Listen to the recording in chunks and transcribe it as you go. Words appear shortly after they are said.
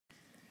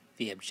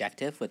The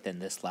objective within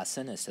this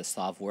lesson is to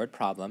solve word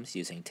problems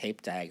using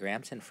tape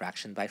diagrams and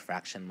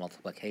fraction-by-fraction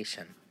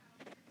multiplication.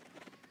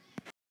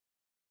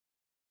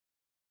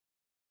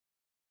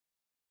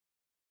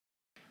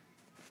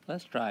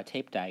 Let's draw a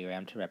tape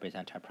diagram to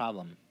represent our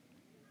problem.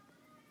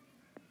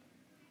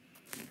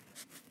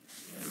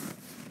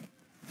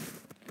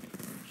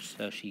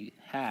 So she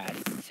had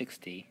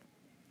 60,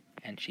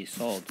 and she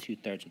sold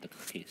 2/3 of the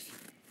cookies.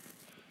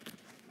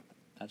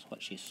 That's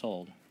what she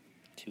sold,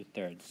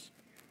 2/3.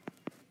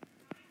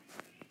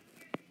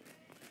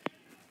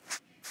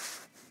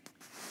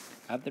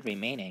 Of the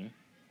remaining,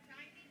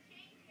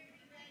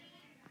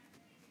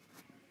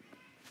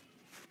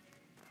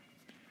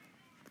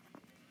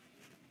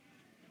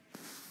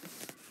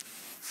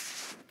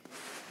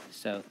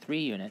 so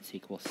 3 units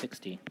equals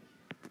 60.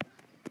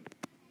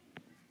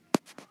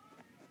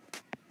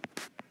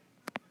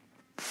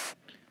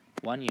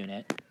 One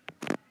unit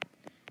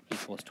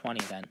equals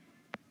 20 then,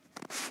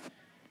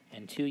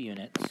 and 2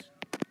 units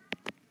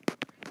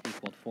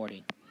equaled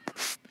 40.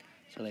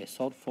 So they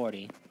sold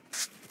 40,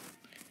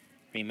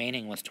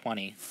 remaining was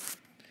 20,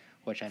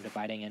 which I'm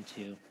dividing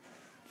into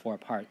 4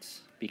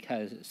 parts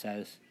because it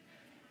says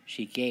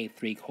she gave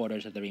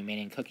 3/4 of the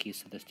remaining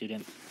cookies to the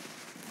student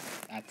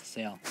at the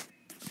sale.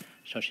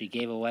 So she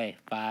gave away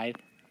 5,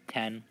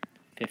 10,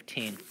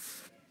 15.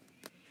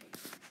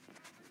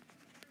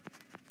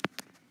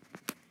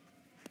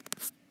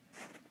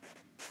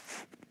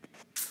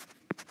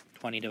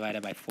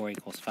 Divided by 4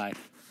 equals 5.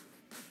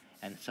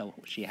 And so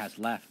what she has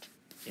left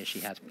is she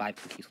has 5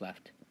 cookies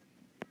left.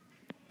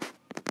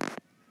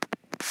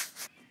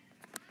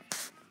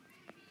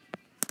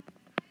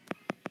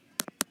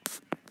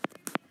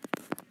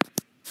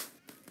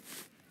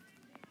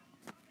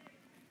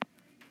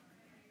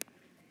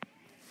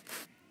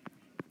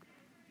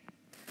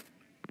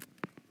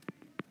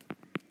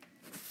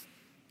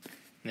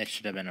 This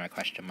should have been a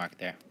question mark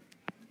there.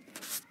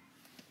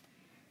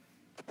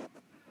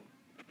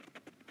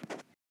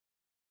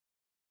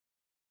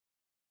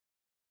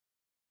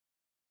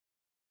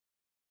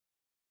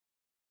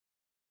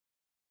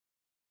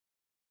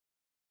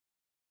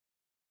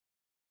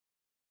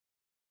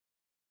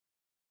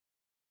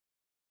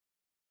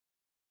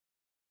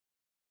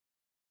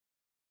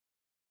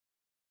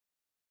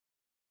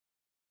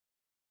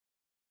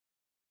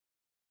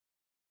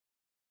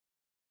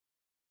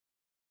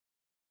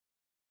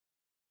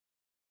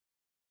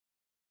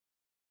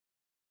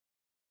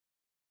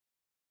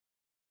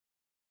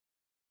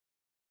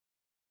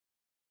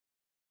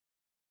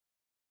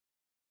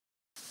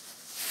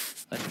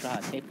 Let's draw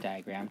a tape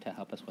diagram to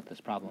help us with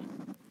this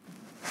problem.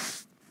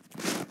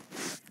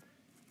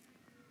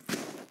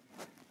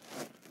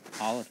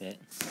 All of it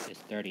is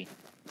 30.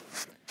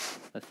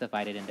 Let's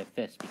divide it into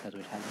fifths because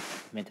we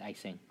have mint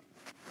icing.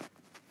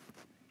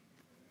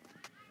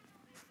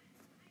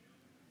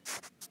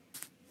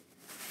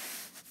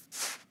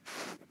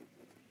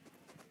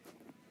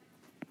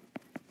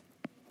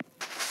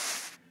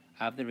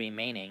 Of the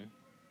remaining,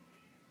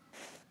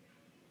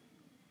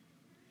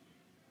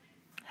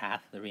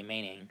 half the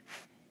remaining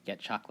get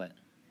chocolate.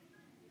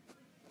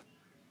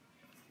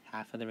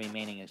 Half of the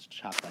remaining is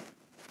chocolate.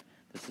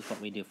 This is what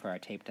we do for our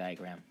tape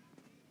diagram.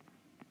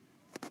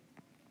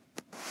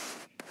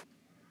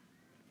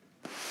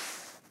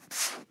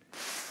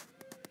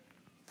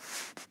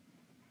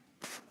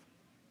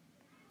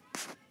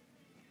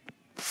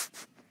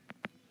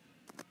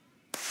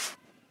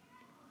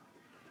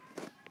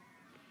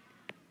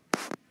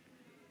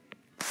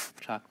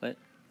 Chocolate,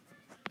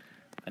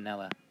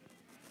 vanilla.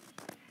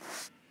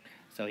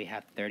 So we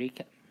have 30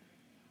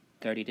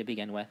 to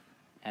begin with,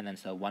 and then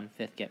so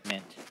 1/5 get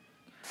mint.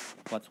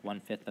 What's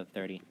 1/5 of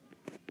 30?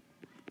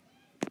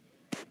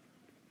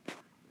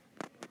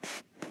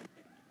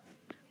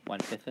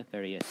 1/5 of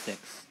 30 is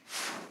 6.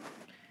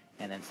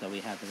 And then so we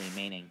have the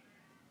remaining.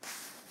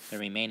 The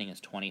remaining is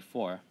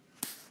 24,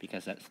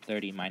 because that's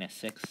 30 minus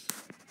 6.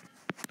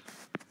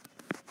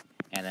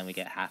 And then we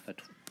get half of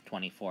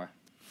 24.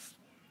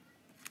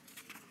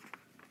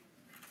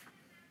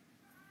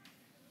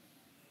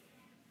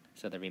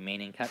 So the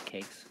remaining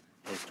cupcakes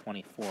is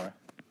 24,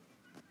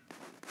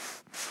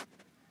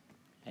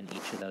 and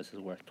each of those is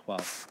worth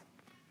 12,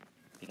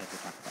 because we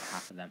talked about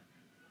half of them.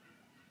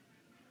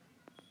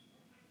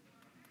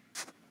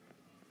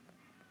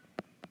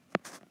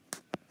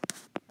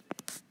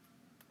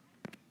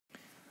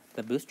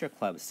 The Booster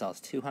Club sells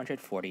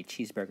 240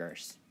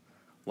 cheeseburgers.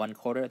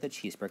 1/4 of the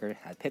cheeseburger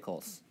had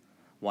pickles.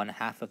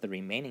 1/2 of the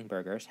remaining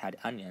burgers had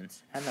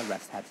onions, and the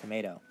rest had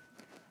tomato.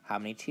 How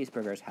many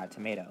cheeseburgers had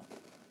tomato?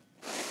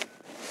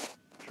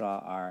 Draw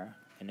our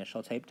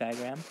initial tape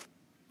diagram.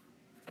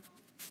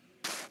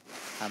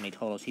 How many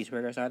total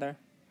cheeseburgers are there?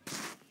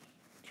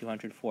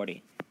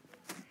 240.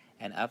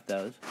 And of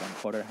those,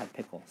 1/4 had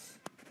pickles.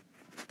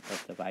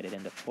 Let's divide it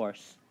into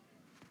fourths.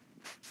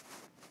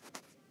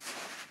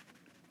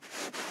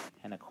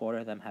 And 1/4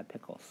 of them had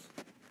pickles.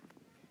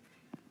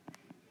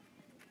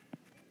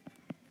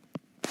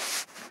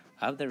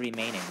 Of the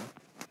remaining,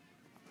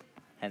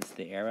 hence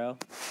the arrow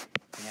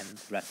and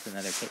the rest of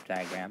another tape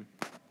diagram,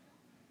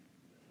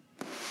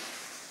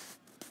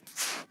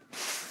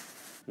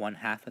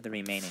 1/2 of the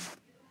remaining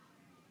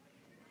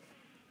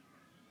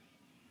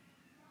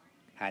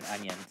had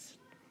onions,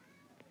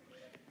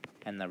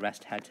 and the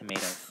rest had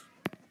tomatoes.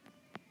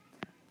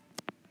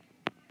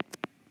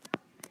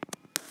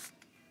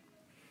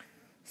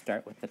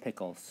 Start with the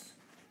pickles.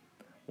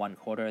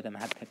 1/4 of them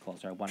had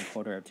pickles, or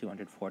 1/4 of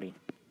 240.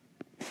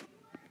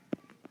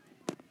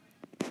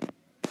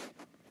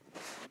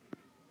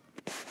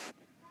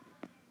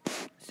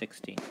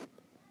 $60.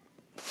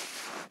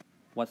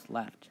 What's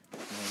left? The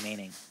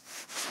remaining.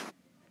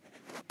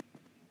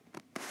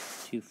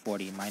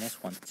 240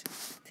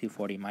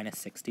 minus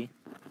 60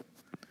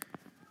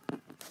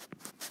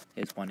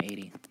 is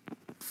 180.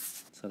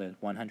 So there's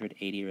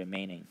 180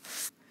 remaining.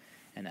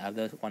 And of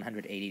those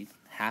 180,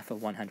 half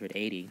of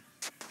 180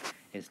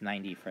 is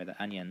 90 for the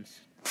onions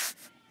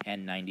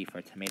and 90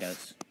 for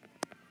tomatoes.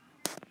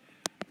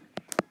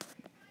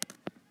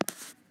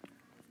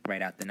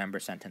 Write out the number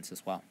sentence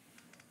as well.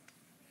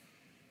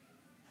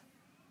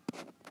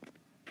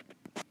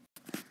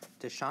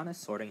 Deshaun is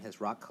sorting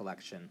his rock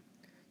collection.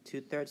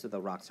 2/3 of the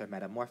rocks are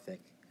metamorphic,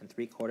 and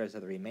 3/4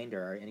 of the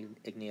remainder are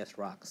igneous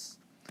rocks.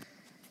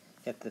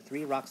 If the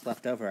 3 rocks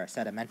left over are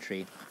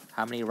sedimentary,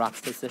 how many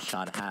rocks does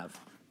Deshaun have?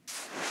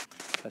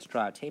 Let's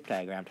draw a tape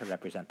diagram to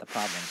represent the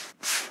problem.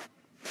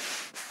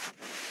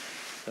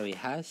 So he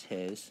has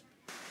his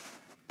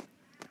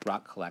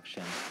rock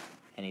collection,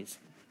 and he's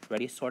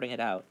already sorting it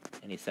out,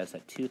 and he says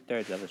that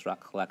 2/3 of his rock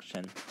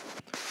collection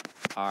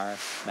are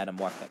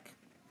metamorphic.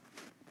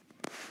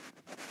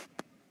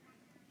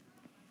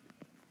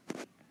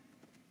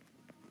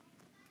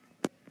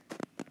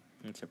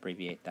 Let's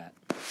abbreviate that.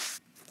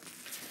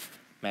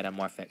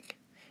 Metamorphic.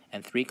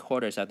 And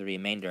 3/4 of the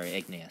remainder are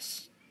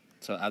igneous.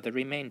 So of the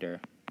remainder,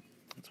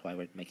 that's why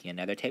we're making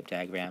another tape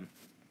diagram,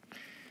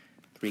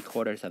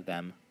 3/4 of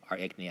them are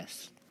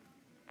igneous.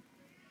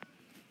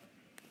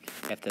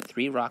 If the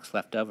 3 rocks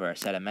left over are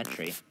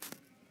sedimentary,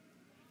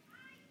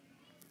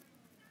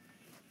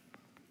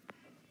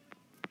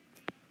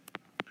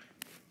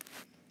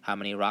 how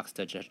many rocks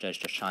does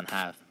Deshaun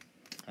have?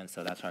 And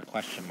so that's our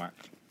question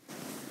mark,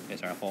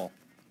 is our hole.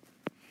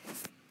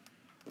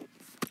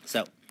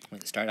 So we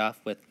start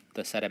off with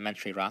the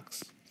sedimentary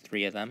rocks.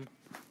 3 of them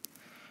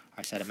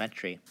are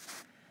sedimentary.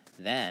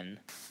 Then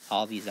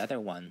all these other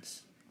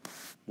ones,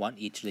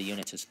 each of the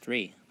units is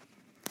 3.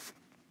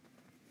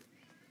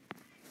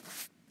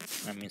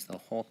 That means the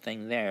whole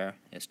thing there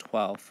is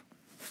 12.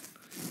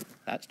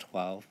 That's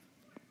 12.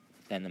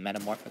 Then the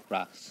metamorphic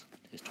rocks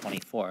is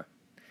 24.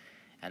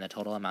 And the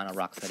total amount of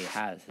rocks that he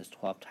has is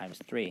 12 times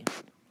 3,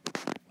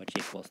 which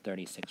equals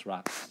 36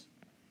 rocks.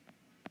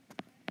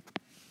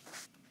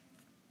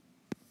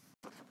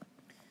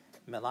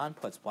 Milan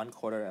puts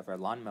 1/4 of her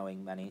lawn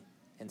mowing money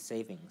in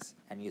savings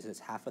and uses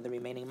half of the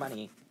remaining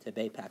money to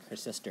pay back her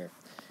sister.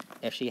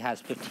 If she has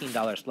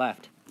 $15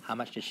 left, how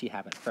much does she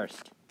have at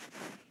first?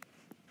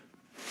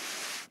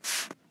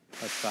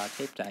 Let's draw a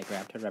tape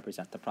diagram to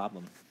represent the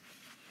problem.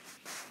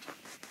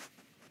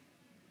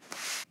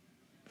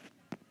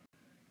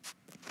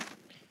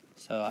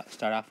 So I'll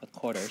start off with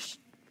quarters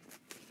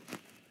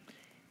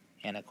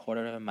and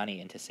 1/4 of the money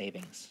into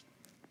savings.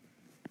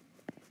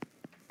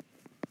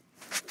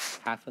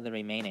 Half of the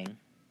remaining,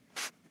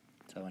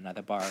 so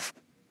another bar.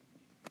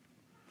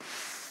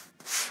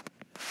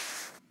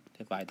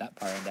 Divide that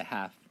bar into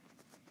half.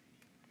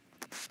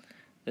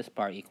 This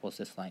bar equals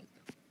this length.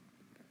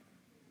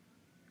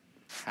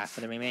 Half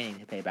of the remaining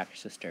to pay back her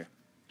sister.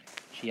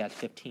 She has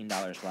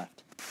 $15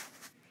 left.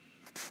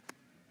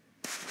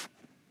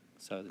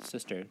 So the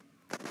sister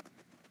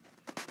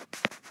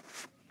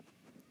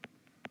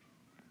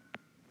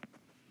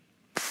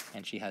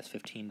and she has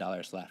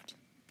 $15 left.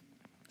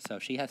 So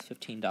if she has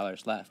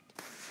 $15 left,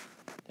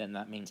 then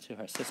that means to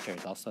her sister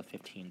is also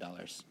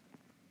 $15.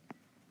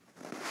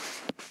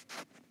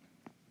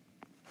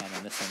 And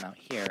then this amount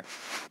here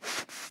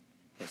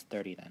is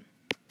 30 then.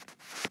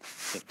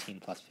 15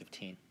 plus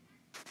 15.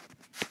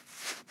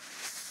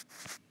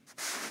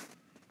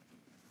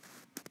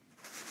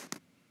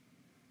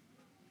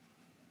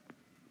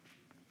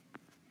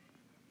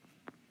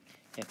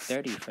 If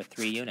 30 for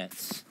 3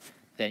 units,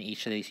 then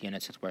each of these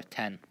units is worth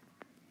 10.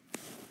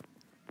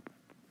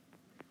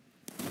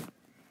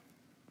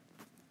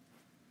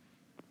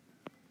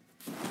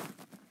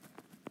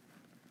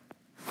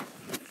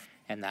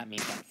 And that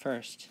means at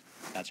first,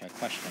 that's our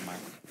question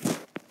mark,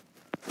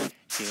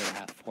 she would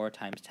have 4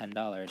 times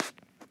 $10,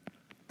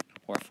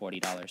 or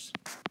 $40.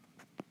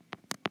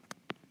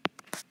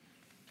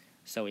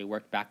 So we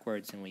work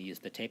backwards and we use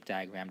the tape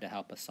diagram to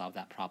help us solve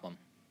that problem.